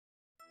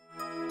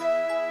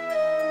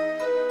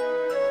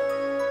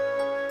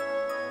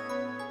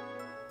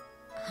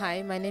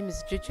Hi, my name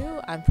is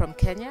Juju. I'm from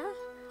Kenya.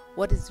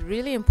 What is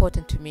really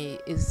important to me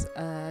is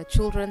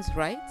children's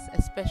rights,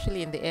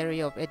 especially in the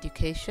area of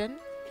education.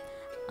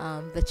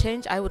 The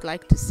change I would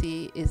like to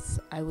see is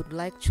I would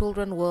like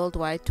children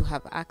worldwide to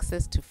have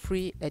access to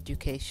free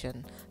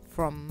education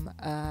from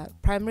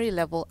primary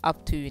level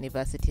up to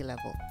university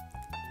level.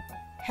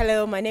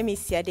 Hello, my name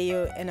is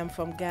Siadeyo and I'm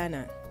from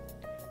Ghana.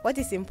 What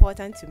is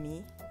important to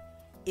me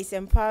is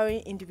empowering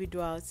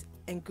individuals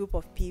and group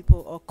of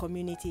people or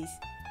communities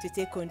to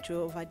take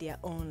control over their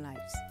own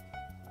lives.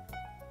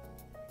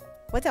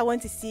 What I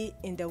want to see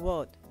in the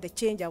world, the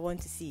change I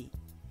want to see,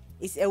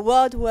 is a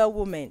world where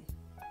women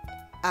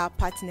are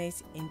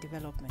partners in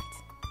development.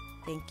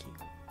 Thank you.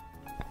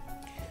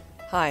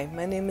 Hi,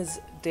 my name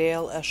is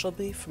Dale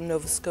Eshelby from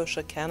Nova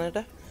Scotia,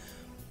 Canada.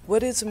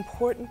 What is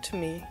important to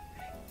me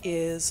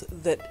is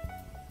that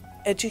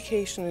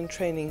education and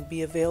training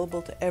be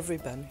available to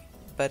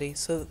everybody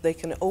so that they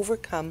can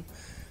overcome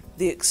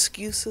the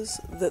excuses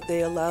that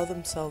they allow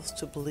themselves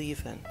to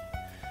believe in.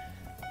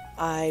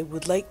 I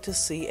would like to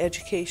see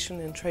education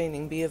and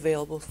training be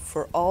available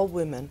for all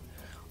women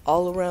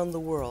all around the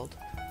world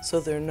so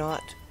they're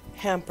not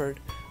hampered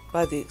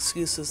by the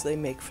excuses they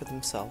make for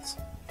themselves.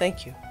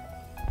 Thank you.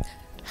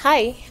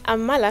 Hi,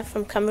 I'm Mala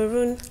from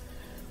Cameroon.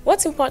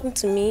 What's important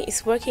to me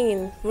is working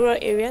in rural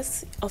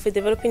areas of a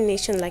developing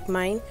nation like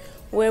mine,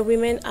 where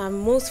women are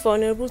most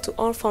vulnerable to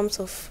all forms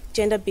of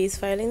gender-based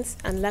violence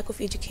and lack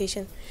of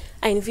education.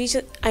 I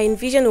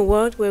envision a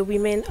world where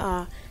women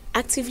are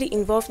actively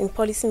involved in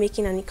policy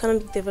making and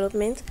economic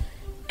development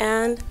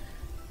and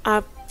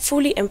are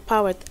fully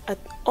empowered at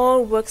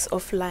all walks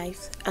of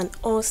life and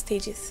all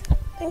stages.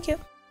 Thank you.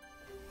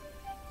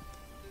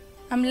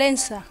 I'm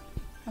Lensa.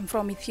 I'm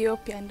from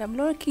Ethiopia, and I'm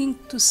looking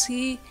to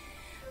see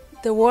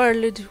the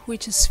world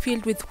which is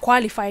filled with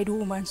qualified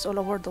women all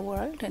over the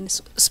world, and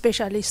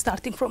especially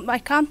starting from my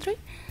country.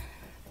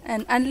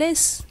 And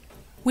unless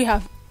we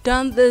have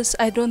done this,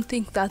 I don't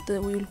think that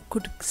we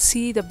could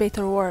see the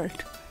better world.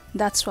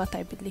 That's what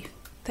I believe.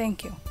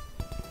 Thank you.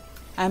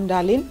 I'm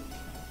Dalin.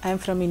 I'm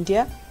from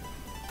India.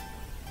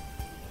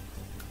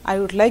 I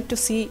would like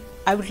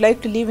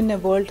to live in a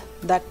world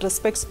that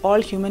respects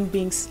all human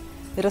beings,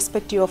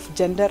 irrespective of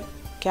gender,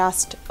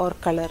 caste or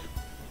color.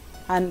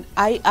 And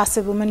I, as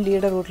a woman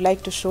leader, would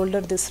like to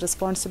shoulder this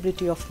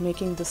responsibility of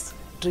making this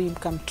dream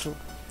come true.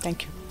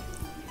 Thank you.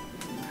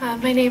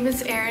 My name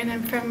is Erin.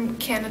 I'm from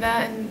Canada,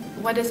 and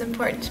what is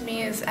important to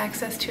me is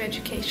access to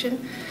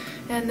education.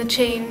 And the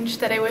change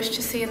that I wish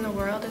to see in the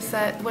world is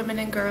that women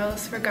and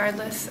girls,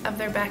 regardless of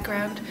their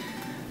background,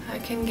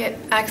 can get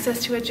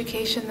access to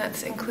education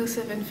that's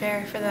inclusive and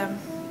fair for them.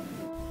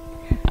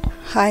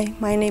 Hi,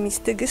 my name is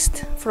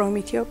Tigist from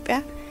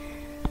Ethiopia.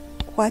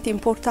 What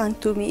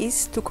important to me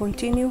is to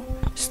continue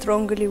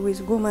strongly with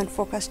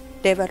women-focused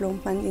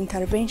development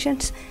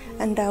interventions,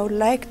 and I would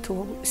like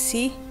to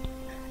see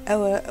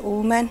our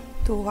women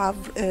to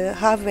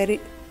have very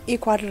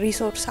equal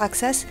resource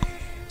access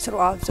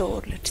throughout the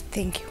world.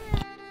 Thank you.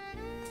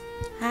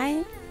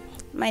 Hi,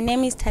 my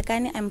name is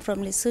Takani. I'm from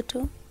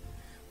Lesotho.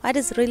 What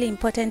is really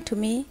important to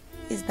me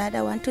is that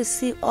I want to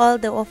see all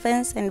the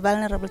orphans and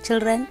vulnerable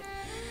children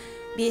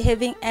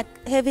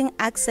having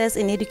access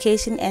in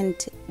education and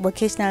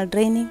vocational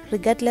training,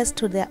 regardless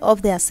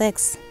of their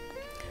sex.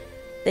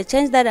 The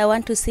change that I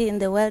want to see in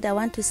the world, I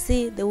want to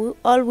see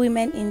all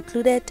women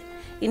included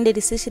in the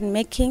decision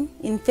making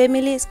in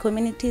families,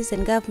 communities,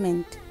 and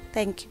government.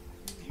 Thank you.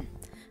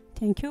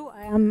 Thank you.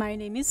 My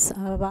name is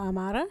Aba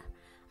Amara.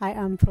 I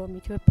am from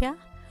Ethiopia.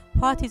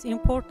 What is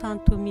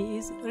important to me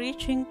is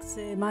reaching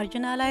the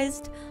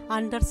marginalized,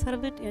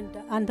 underserved, and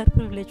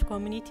underprivileged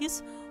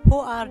communities who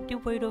are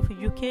devoid of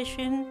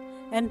education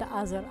and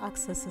other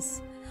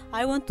accesses.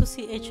 I want to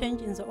see a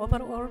change in the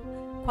overall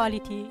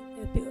quality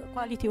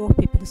of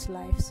people's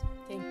lives.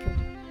 Thank you.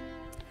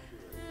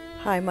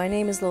 Hi, my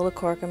name is Lola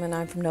Corkum and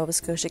I'm from Nova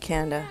Scotia,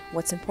 Canada.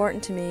 What's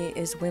important to me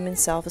is women's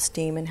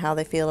self-esteem and how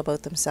they feel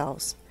about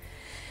themselves.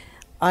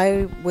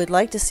 I would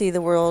like to see the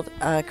world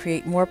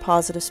create more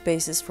positive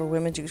spaces for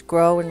women to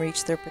grow and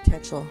reach their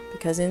potential,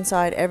 because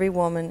inside every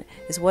woman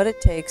is what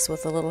it takes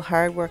with a little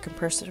hard work and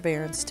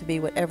perseverance to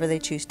be whatever they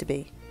choose to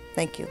be.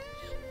 Thank you.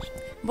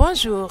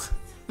 Bonjour,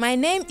 my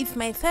name is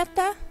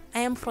Maïsata.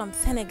 I am from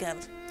Senegal.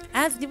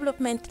 As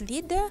development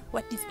leader,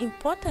 what is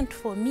important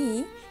for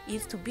me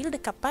is to build the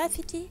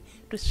capacity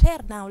to share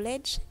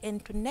knowledge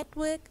and to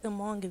network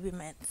among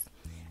women.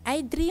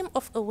 I dream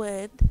of a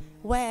world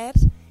where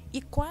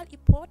equal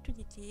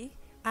opportunity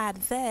are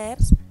there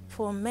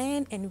for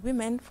men and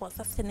women for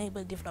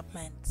sustainable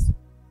development.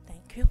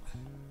 Thank you.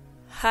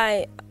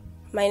 Hi,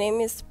 my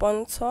name is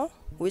Ponto,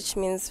 which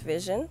means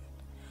vision.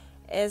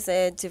 As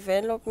a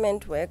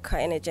development worker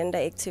and a gender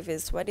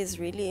activist, what is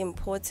really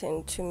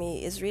important to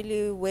me is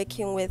really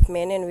working with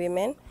men and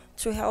women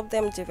to help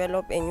them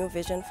develop a new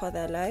vision for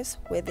their lives,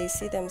 where they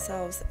see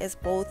themselves as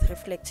both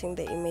reflecting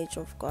the image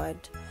of God.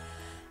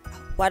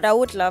 What I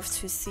would love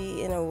to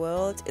see in a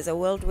world is a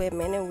world where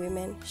men and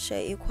women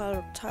share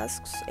equal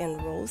tasks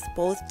and roles,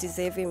 both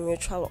deserving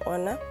mutual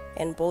honor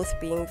and both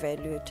being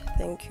valued.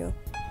 Thank you.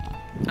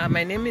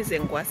 My name is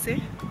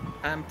Ngwase.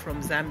 I'm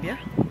from Zambia.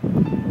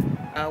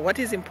 What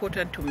is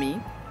important to me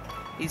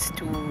is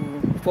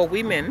for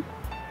women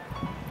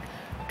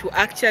to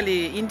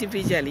actually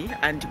individually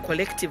and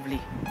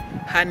collectively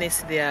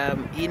harness their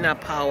inner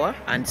power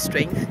and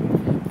strength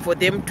for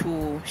them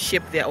to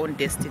shape their own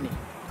destiny.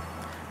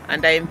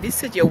 And I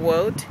envisage a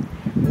world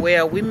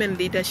where women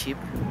leadership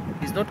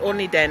is not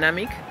only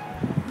dynamic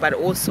but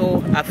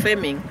also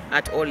affirming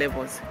at all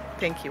levels.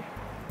 Thank you.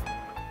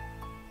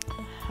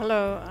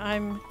 Hello,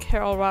 I'm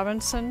Carol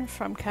Robinson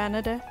from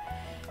Canada.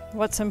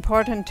 What's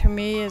important to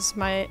me is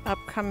my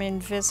upcoming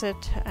visit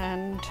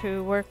and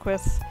to work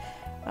with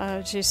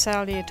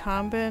Giselle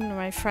Yatambin,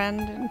 my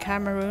friend in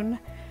Cameroon,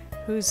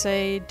 who's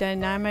a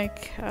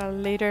dynamic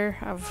leader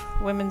of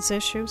women's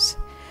issues.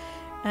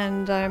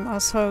 And I'm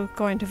also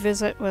going to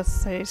visit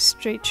with the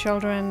street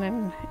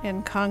children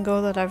in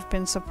Congo that I've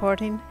been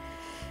supporting.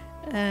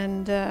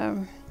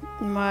 And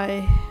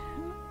my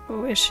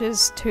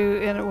wishes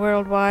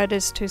worldwide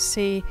is to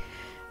see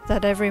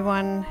that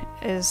everyone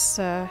is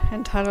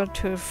entitled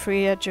to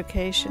free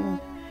education.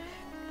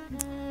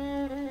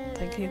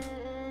 Thank you.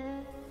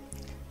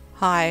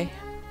 Hi,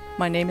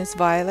 my name is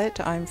Violet.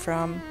 I'm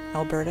from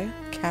Alberta,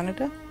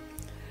 Canada.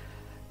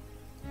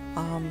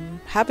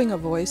 Having a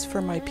voice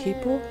for my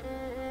people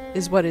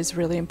is what is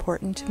really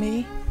important to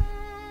me.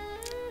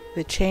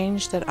 The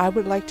change that I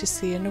would like to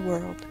see in the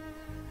world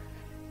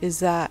is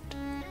that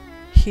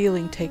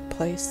healing take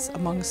place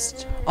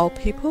amongst all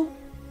people,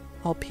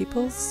 all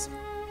peoples,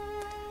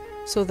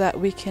 so that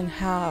we can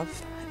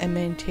have and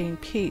maintain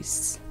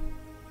peace.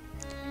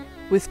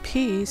 With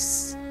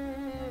peace,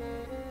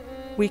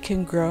 we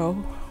can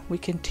grow, we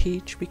can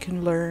teach, we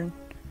can learn,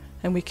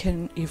 and we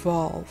can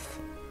evolve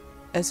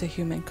as a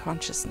human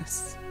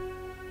consciousness.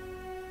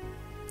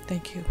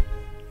 Thank you.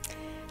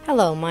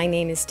 Hello, my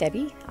name is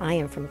Debbie. I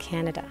am from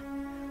Canada.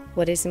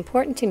 What is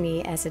important to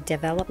me as a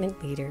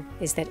development leader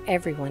is that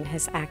everyone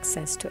has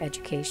access to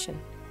education.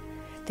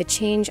 The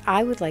change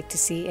I would like to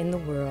see in the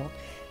world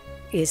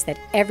is that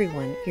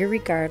everyone,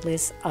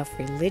 irregardless of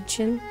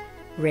religion,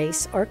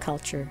 race, or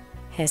culture,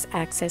 has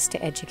access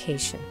to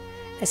education,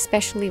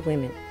 especially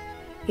women.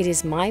 It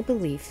is my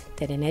belief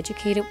that an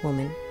educated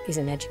woman is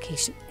an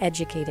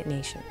educated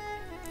nation.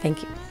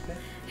 Thank you.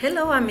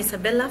 Hello, I'm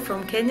Isabella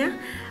from Kenya.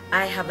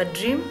 I have a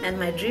dream, and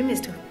my dream is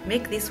to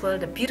make this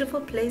world a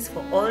beautiful place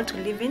for all to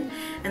live in.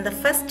 And the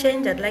first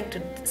change I'd like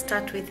to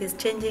start with is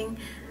changing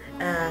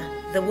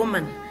the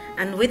woman.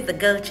 And with the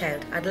girl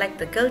child, I'd like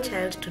the girl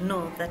child to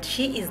know that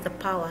she is the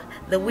power,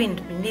 the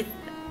wind beneath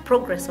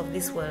progress of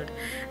this world.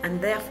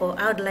 And therefore,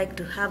 I would like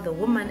to have the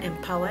woman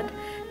empowered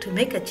to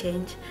make a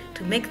change,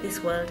 to make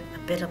this world a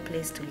better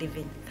place to live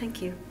in.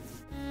 Thank you.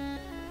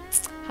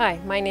 Hi,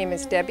 my name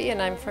is Debbie,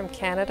 and I'm from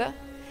Canada.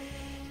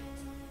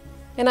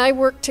 And I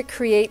work to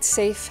create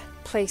safe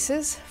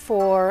places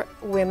for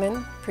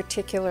women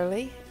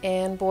particularly,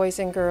 and boys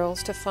and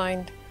girls to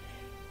find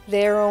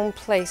their own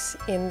place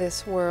in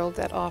this world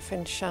that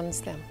often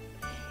shuns them.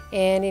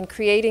 And in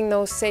creating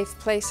those safe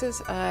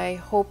places,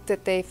 I hope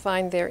that they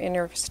find their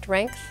inner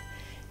strength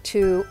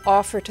to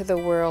offer to the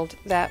world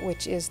that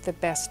which is the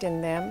best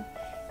in them.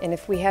 And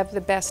if we have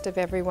the best of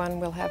everyone,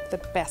 we'll have the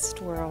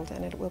best world,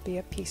 and it will be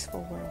a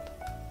peaceful world.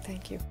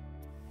 Thank you.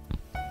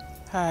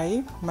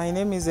 Hi, my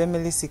name is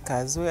Emily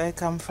Sikazwe. I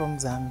come from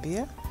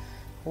Zambia.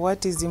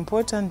 What is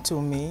important to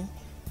me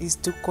is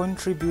to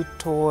contribute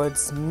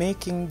towards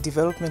making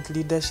development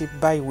leadership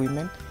by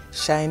women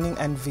shining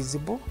and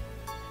visible.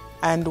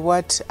 And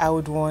what I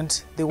would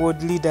want the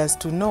world leaders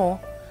to know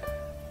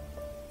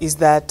is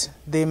that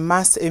they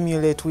must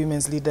emulate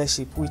women's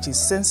leadership, which is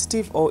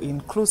sensitive or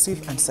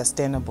inclusive and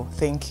sustainable.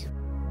 Thank you.